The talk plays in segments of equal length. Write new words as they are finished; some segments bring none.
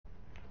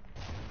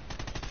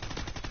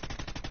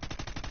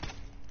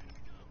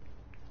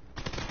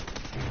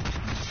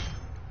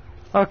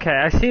Okay,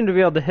 I seem to be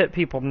able to hit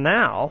people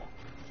now.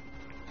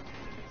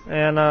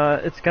 And,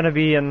 it's gonna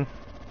be in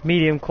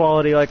medium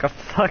quality like a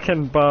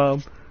fucking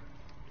bum.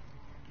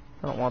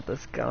 I don't want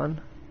this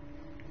gun.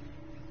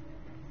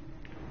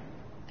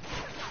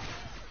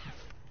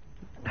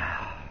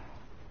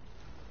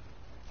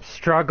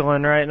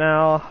 Struggling right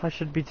now. I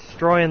should be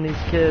destroying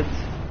these kids.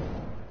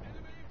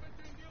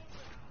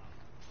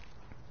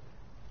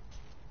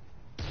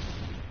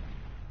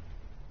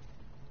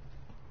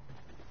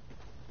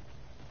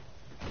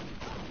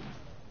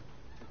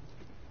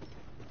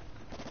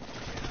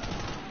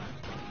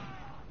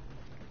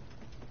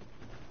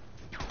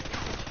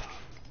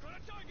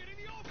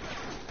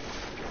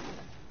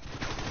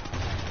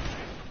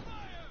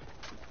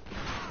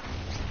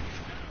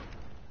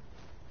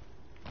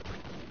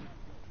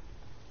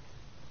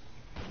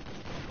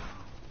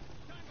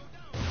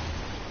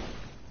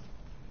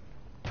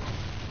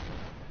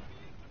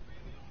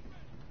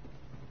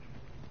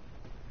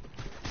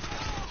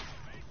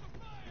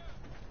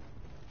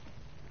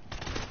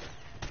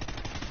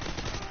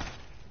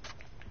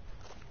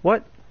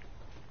 What?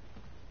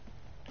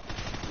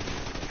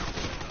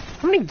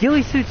 How many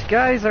ghillie suits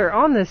guys are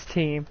on this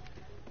team?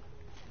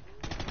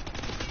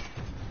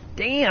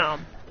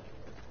 Damn!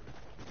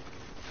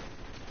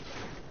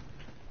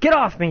 Get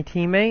off me,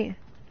 teammate!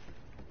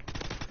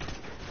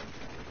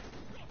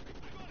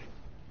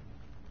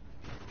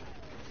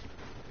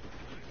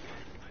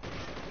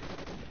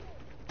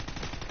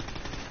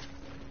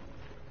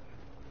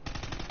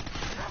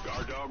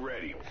 Guard dog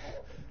ready.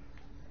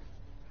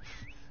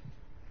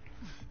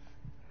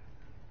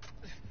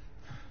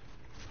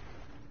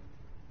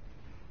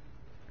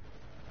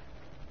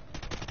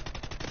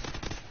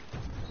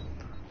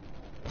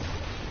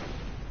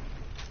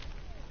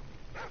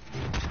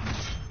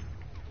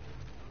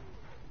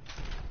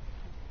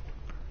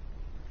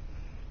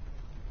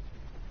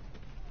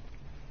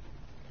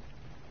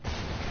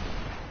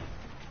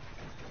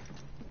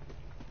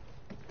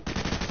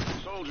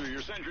 Soldier,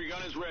 your sentry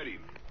gun is ready.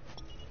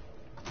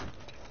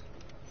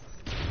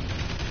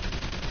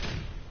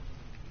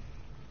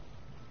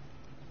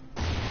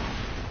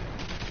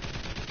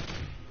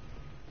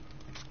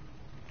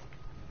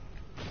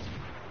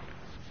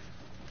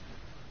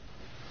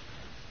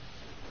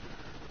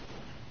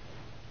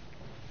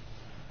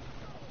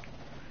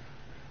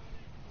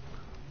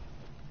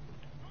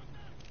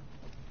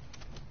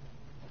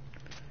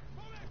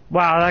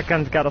 Wow, that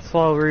gun's got a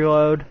slow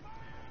reload.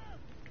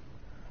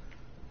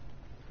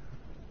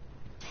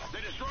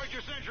 They destroyed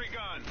your sentry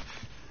gun.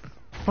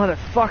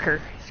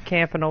 Motherfucker, he's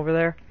camping over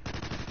there.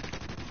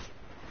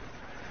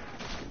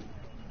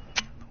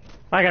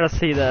 I gotta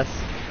see this.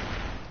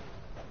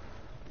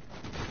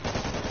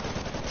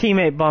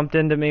 Teammate bumped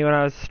into me when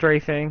I was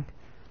strafing,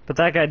 but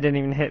that guy didn't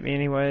even hit me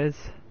anyways.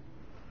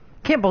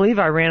 Can't believe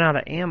I ran out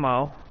of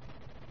ammo.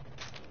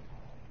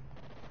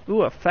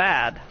 Ooh, a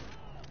fad.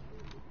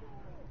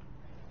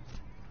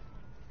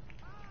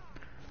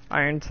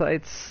 Iron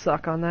sights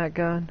suck on that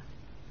gun.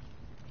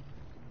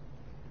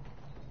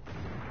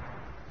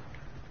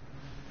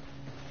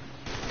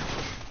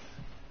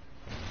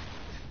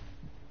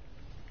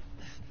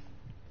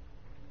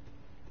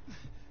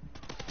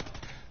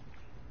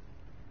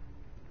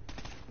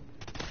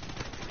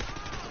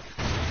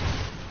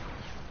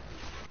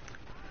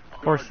 Of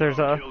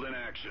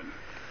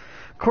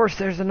course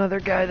there's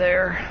another guy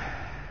there.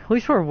 At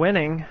least we're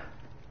winning.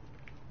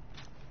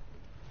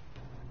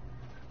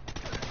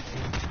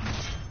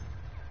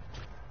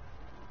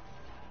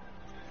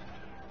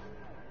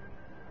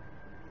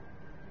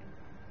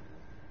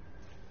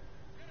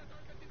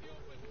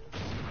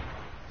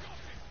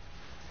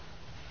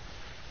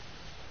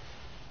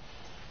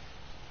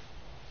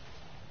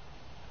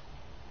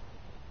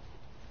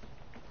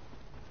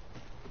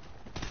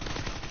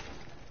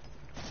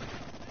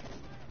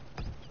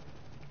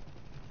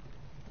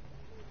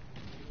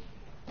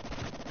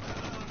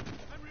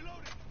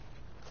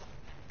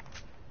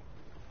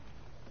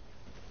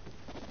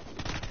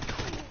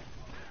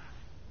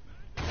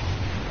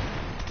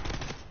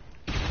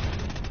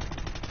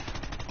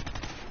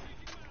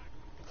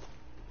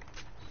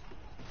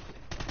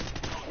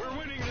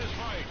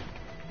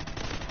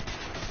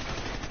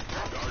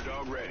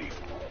 Ready.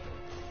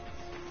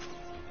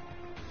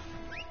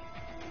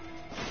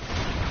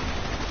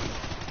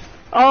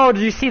 Oh,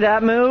 did you see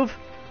that move?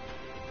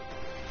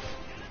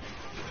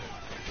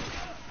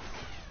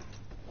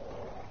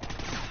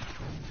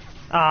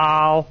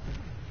 Oh,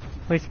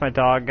 at least my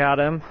dog got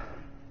him.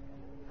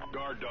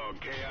 Guard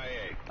dog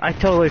KIA. I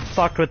totally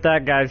fucked with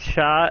that guy's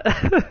shot.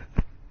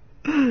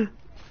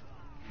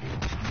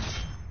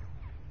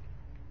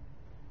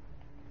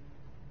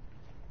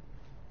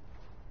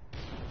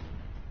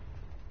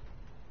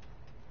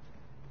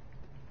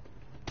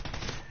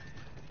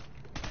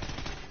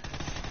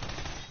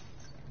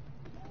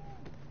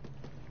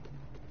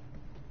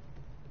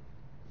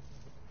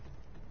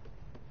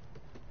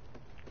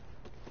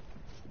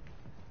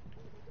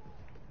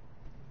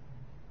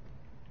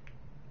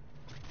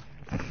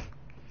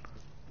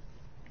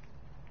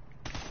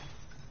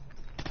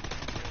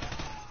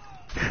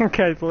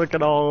 Guy's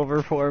looking all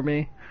over for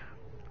me.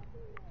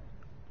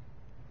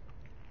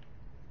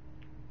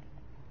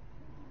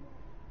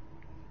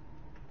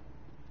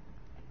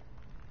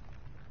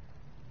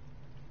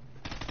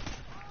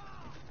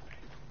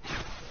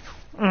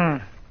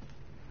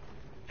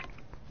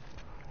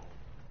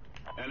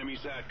 Enemy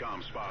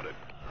SATCOM spotted.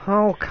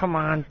 Oh, come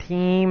on,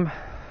 team.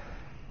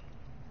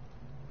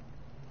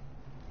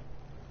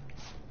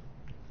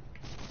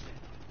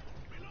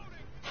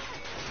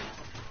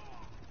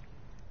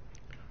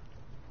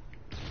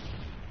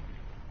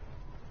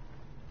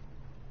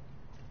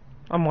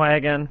 I'm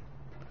lagging.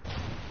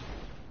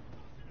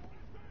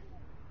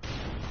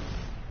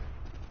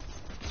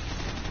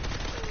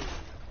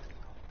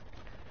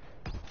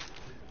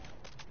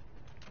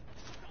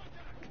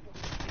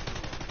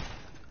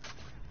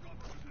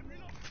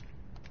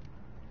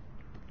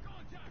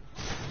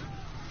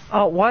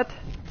 Oh, what?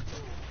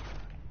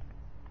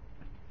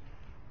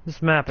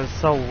 This map is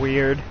so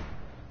weird.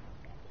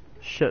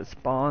 Shit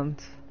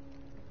spawns.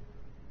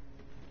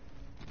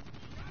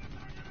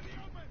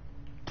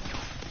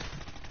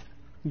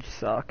 You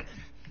suck.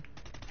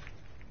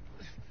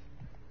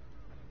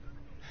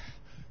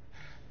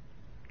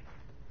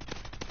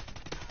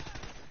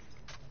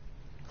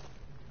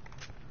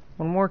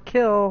 One more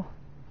kill.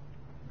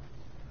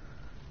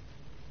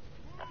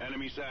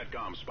 Enemy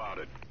SATCOM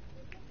spotted.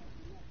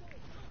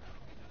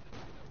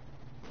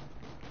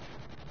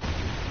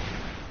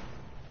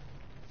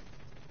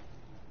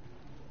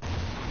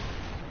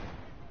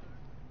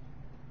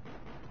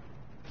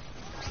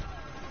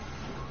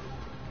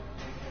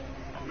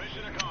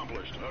 Mission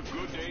accomplished. A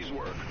good day's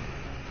work.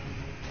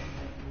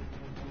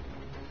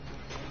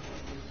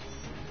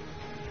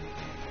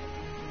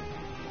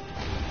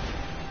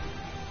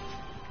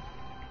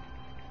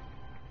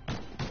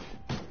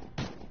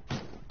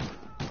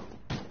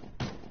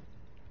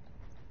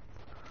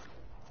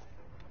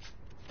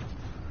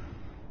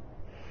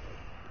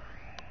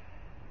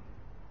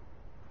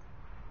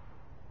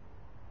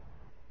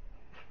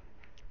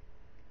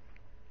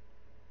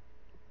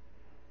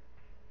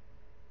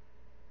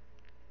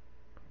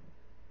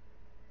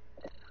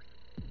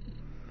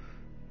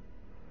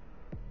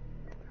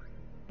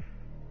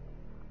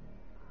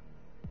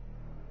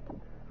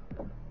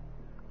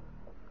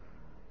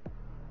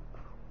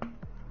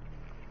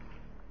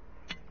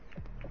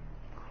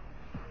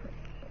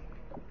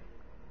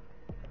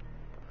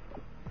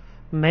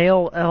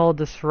 Male L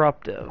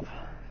disruptive.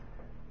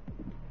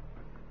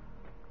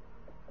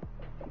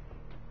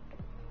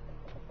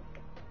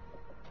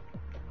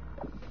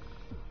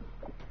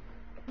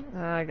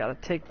 I gotta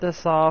take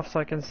this off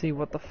so I can see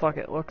what the fuck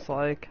it looks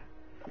like.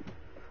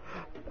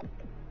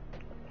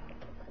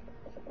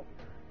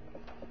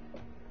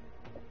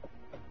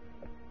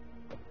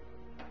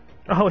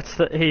 Oh, it's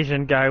the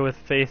Asian guy with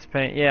face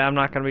paint. Yeah, I'm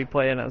not gonna be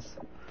playing as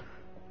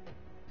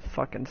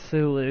fucking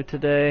Sulu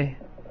today.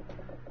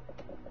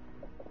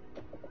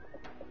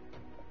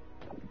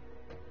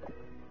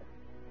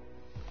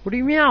 What are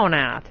you meowing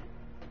at?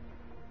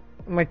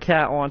 My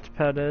cat wants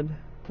petted.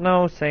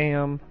 No,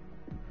 Sam.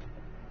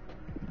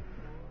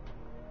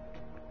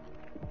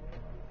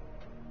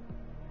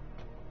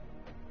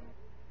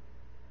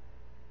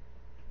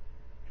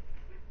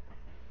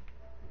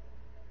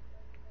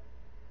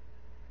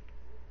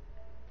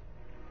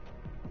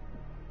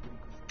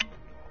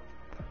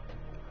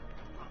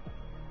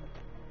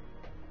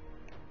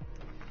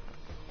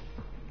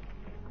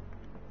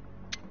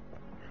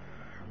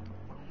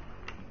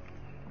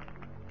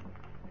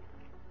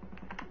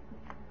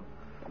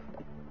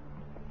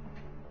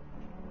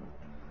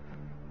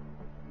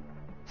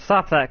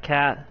 Stop that,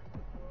 cat.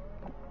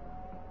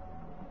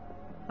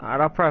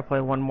 Alright, I'll probably play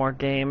one more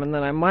game, and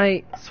then I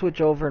might switch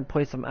over and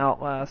play some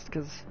Outlast,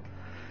 because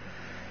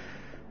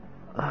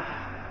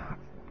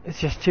it's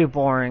just too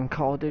boring.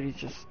 Call of Duty's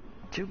just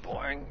too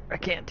boring. I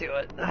can't do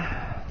it.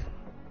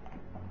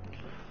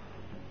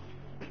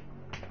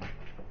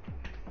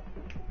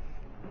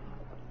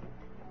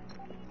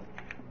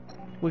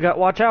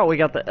 Watch out, we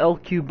got the El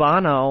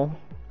Cubano.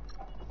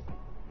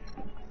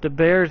 The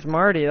Bears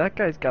Marty, that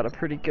guy's got a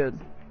pretty good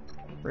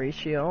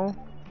ratio.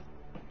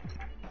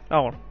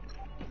 Oh.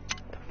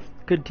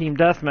 Good team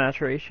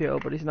deathmatch ratio,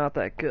 but he's not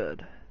that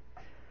good.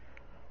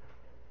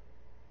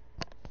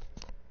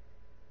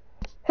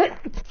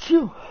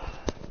 Phew.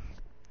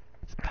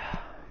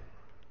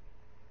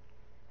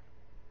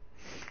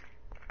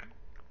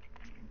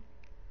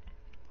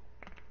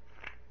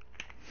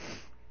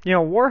 You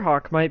know,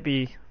 Warhawk might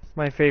be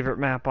my favorite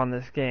map on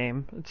this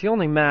game. It's the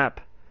only map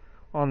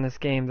on this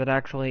game that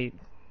actually,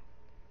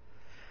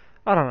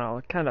 I don't know,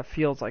 it kind of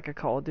feels like a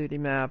Call of Duty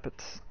map.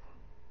 It's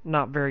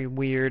not very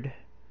weird.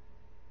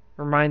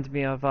 Reminds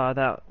me of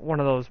that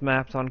one of those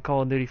maps on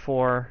Call of Duty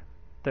 4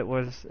 that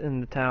was in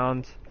the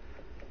towns.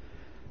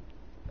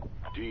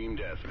 Team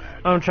deathmatch.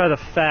 I'm gonna try the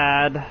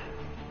Fad.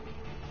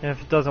 And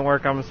if it doesn't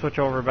work, I'm gonna switch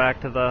over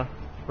back to the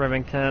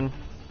Remington.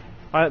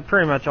 I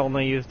pretty much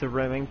only use the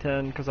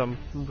Remington because I'm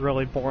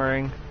really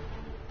boring.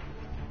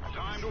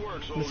 Time to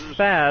work, soldiers. This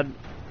Fad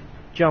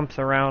jumps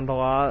around a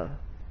lot.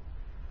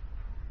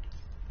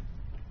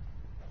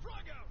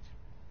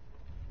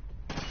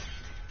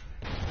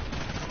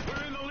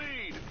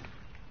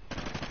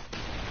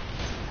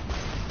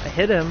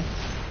 hit him.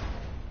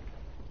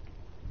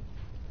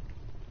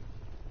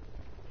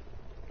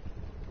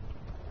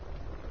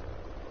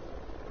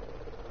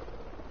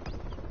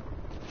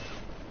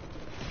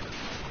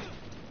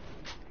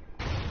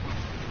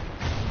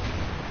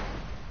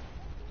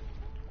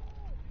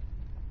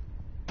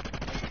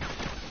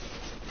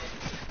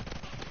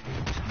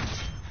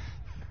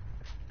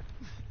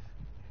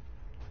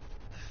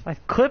 I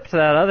clipped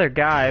that other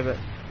guy, but...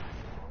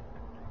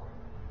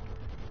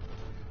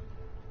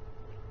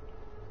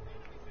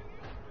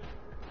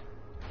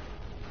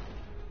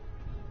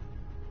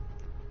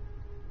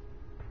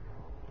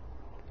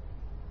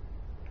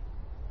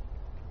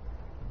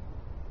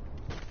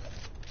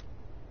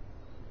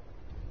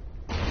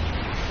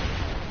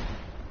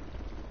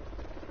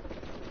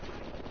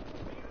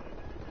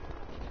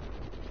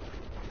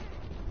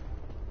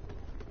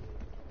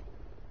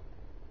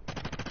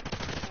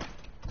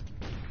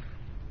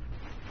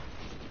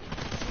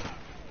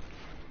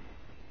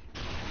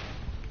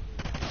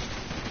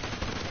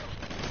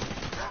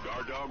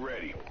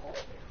 Ready.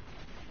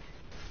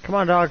 Come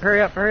on, dog.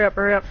 Hurry up, hurry up,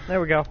 hurry up. There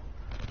we go.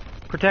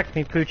 Protect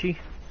me, Poochie.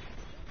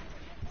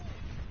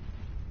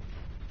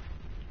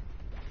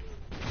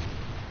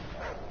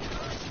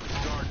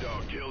 Guard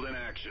dog killed in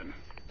action.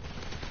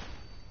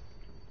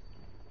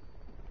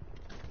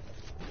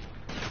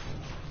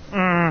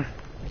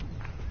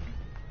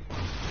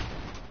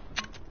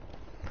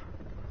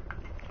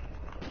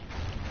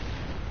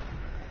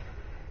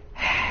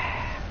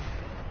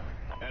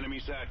 Enemy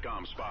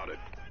SATCOM spotted.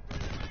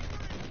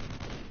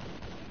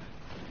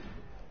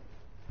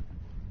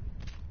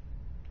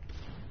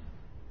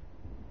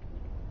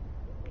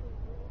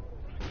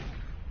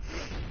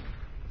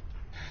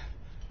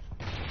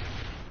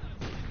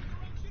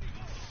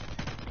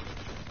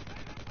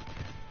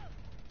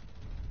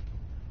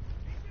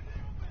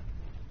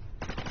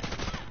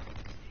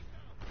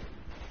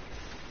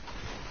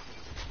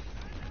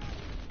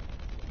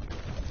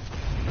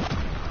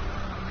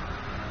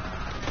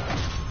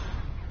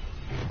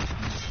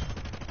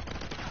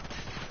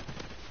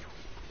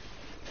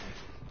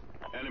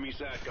 Enemy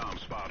SATCOM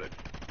spotted.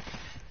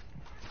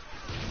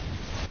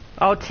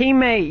 Oh,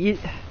 teammate, you...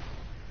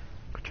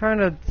 trying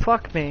to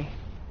fuck me.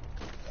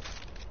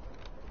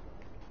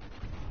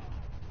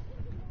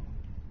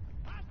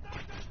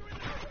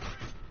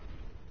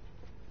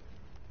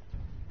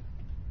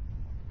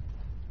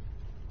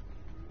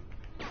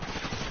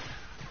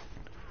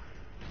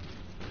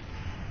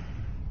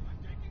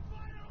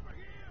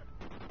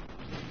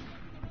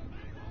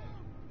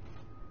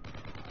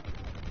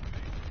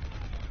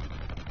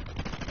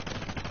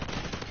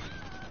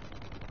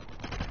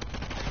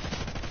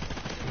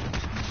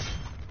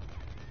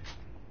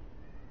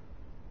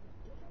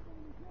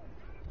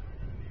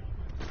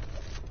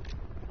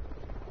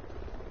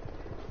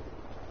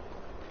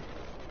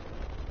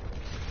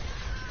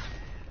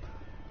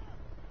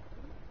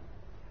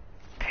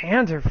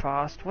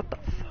 Panzerfaust? What the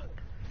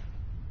fuck?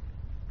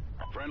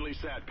 Friendly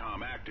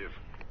SATCOM active.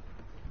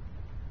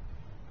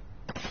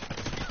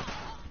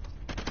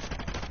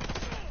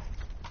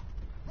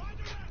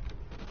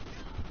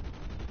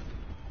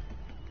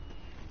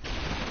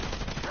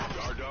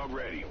 Guard dog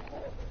ready.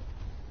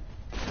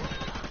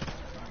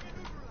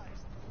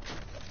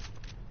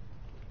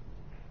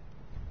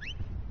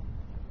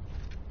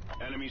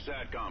 Enemy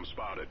SATCOM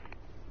spotted.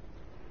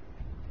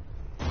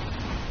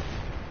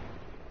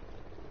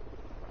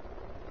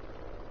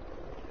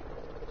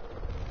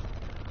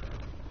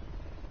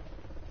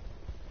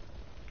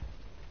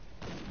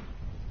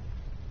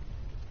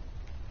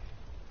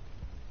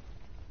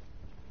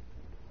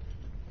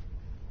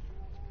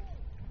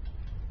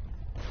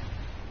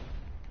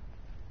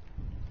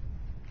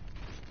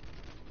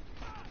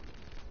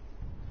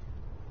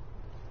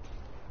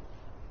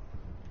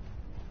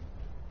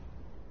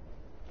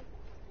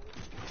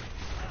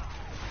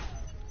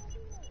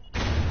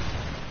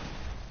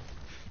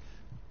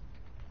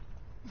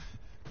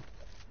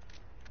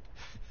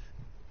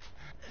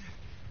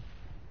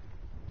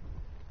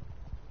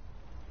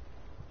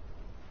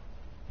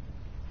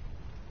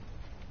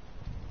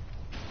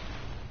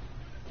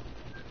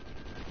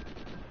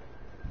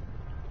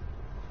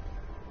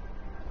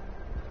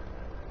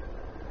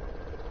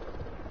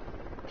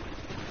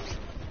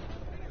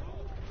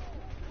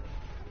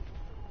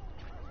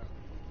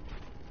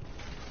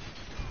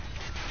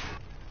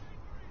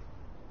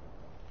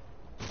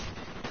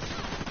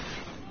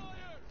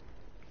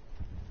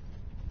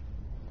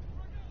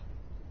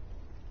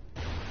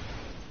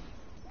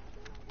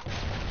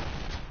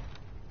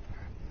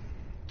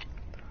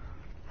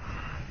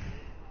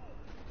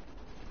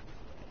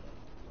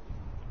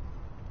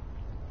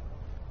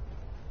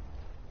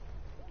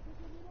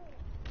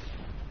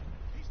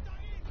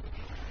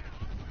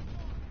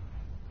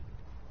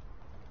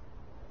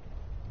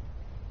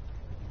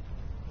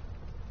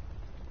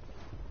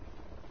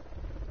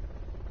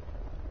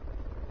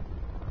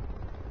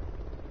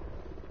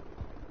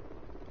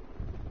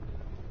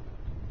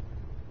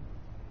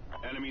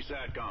 Enemy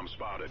SATCOM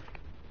spotted.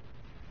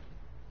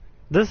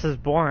 This is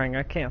boring.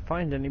 I can't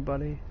find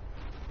anybody.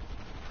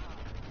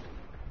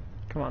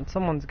 Come on,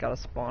 someone's got to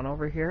spawn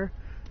over here.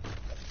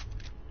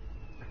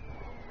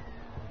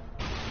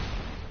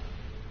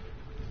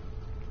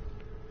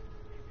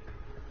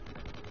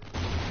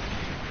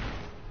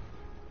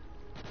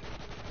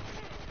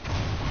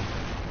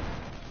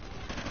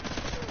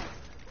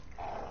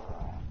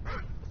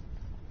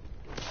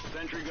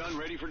 Sentry gun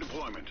ready for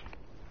deployment.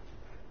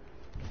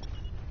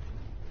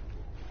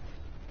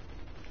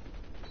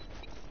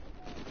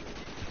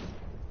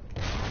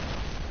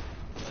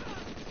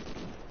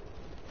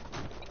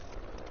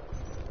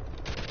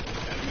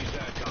 Enemy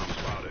SATCOM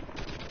spotted.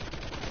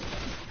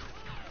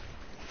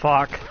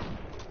 Fuck.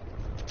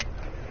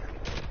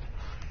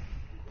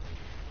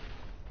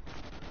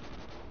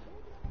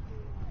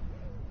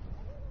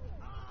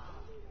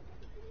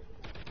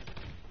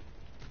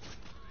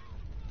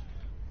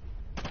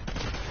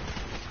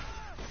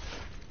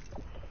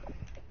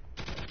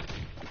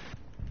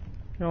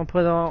 You don't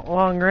play the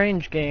long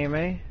range game,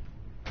 eh?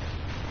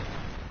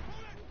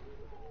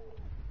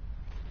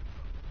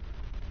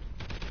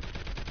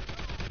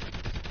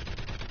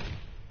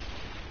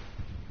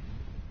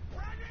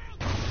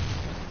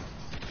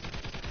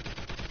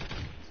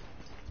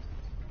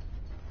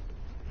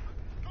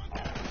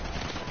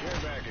 Care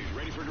package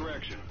ready for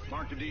direction.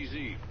 Mark the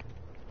DZ.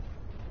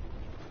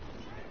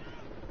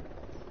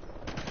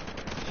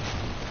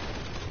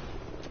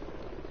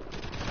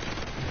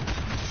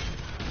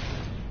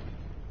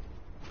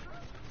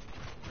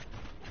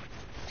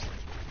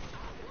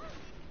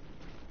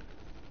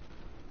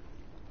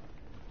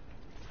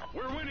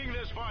 We're winning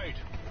this fight.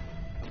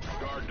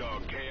 Guard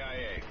dog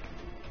KIA.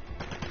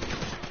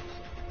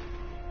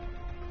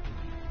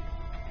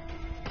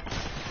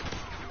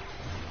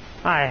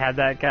 I had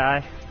that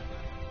guy.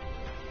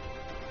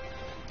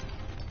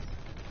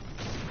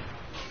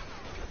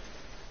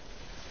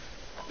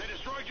 They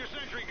destroyed your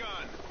sentry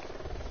gun.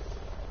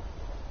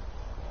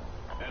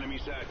 Enemy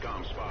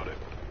SATCOM spotted.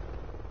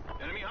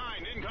 Enemy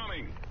Hind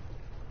incoming.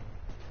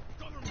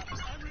 I'm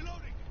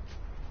reloading.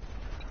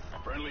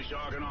 Friendly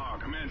shock and awe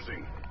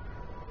commencing.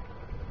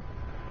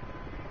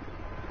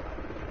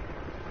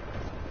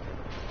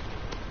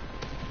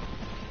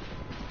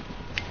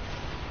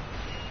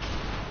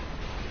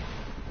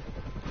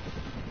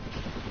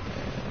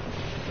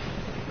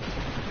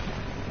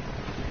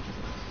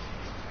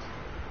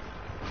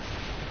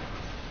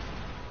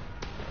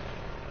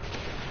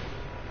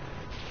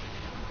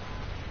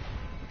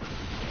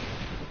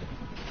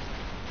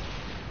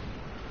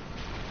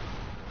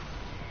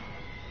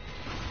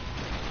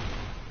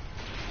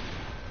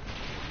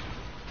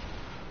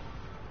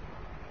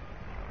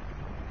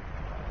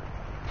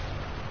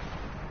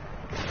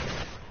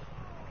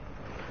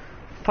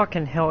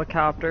 Fucking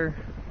helicopter.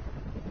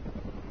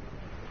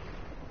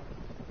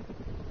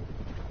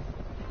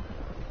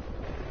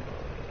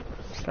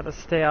 Gotta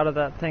stay out of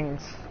that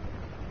thing's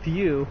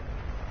view.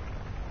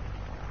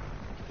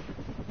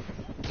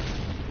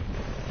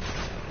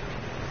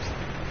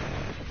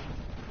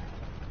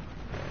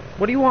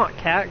 What do you want,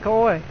 cat?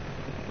 Go away.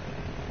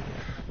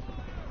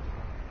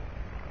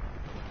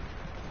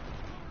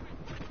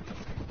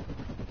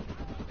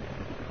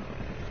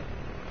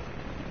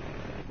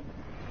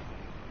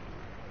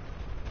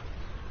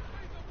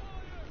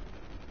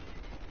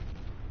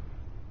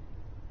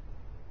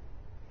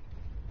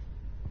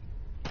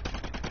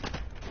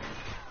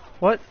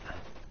 What?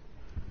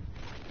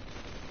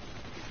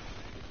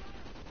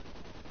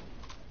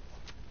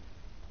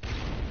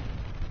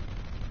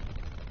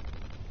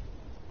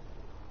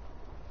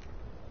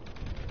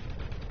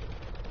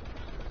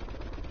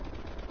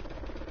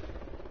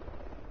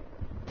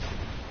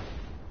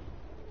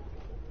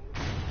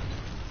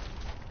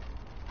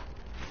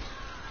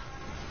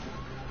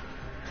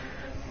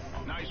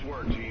 Nice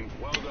work, team.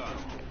 Well done.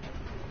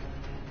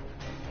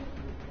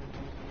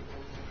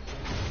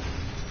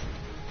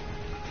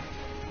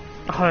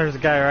 Oh, there's a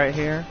guy right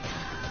here.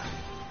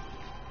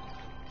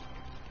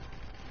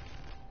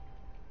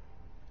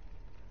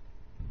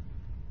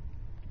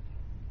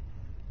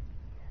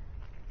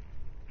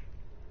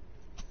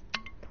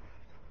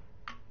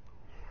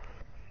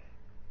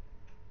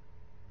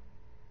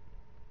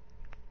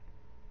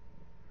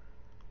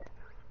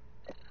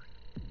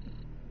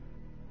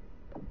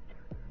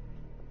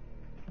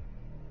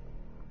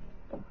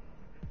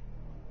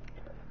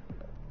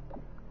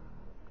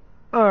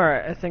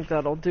 Alright, I think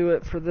that'll do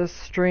it for this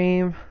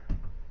stream.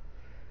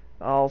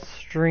 I'll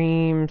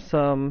stream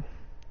some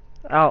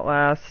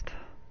Outlast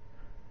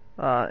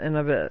in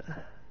a bit.